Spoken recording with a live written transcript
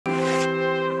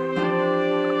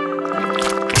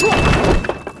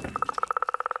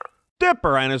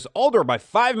Dipper and his older by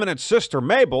 5 minutes sister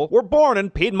Mabel were born in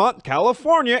Piedmont,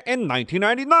 California in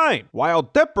 1999. While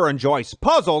Dipper enjoys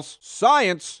puzzles,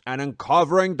 science, and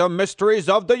uncovering the mysteries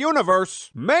of the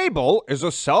universe, Mabel is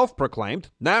a self-proclaimed,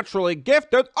 naturally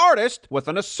gifted artist with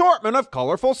an assortment of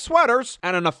colorful sweaters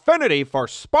and an affinity for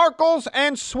sparkles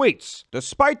and sweets.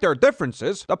 Despite their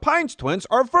differences, the Pines twins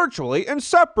are virtually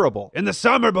inseparable. In the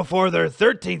summer before their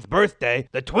 13th birthday,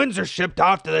 the twins are shipped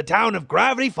off to the town of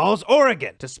Gravity Falls,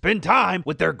 Oregon, to spend time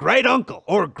with their great uncle,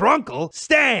 or grunkle,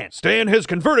 Stan. Stan has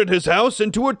converted his house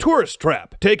into a tourist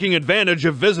trap, taking advantage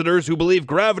of visitors who believe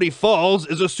Gravity Falls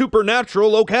is a supernatural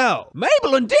locale.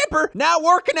 Mabel and Dipper, now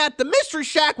working at the Mystery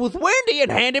Shack with Wendy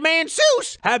and Handyman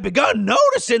Seuss, have begun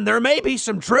noticing there may be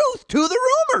some truth to the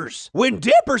rumors. When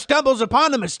Dipper stumbles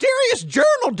upon a mysterious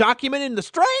journal documenting the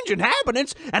strange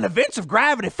inhabitants and events of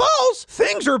Gravity Falls,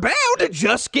 things are bound to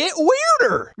just get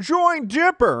weirder. Join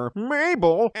Dipper,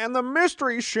 Mabel, and the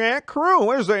Mystery Shack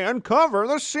crew as they uncover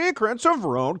the secrets of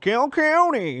Roadkill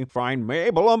County. Find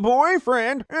Mabel a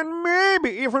boyfriend, and maybe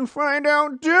even find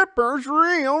out Dipper's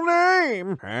real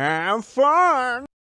name. Have fun!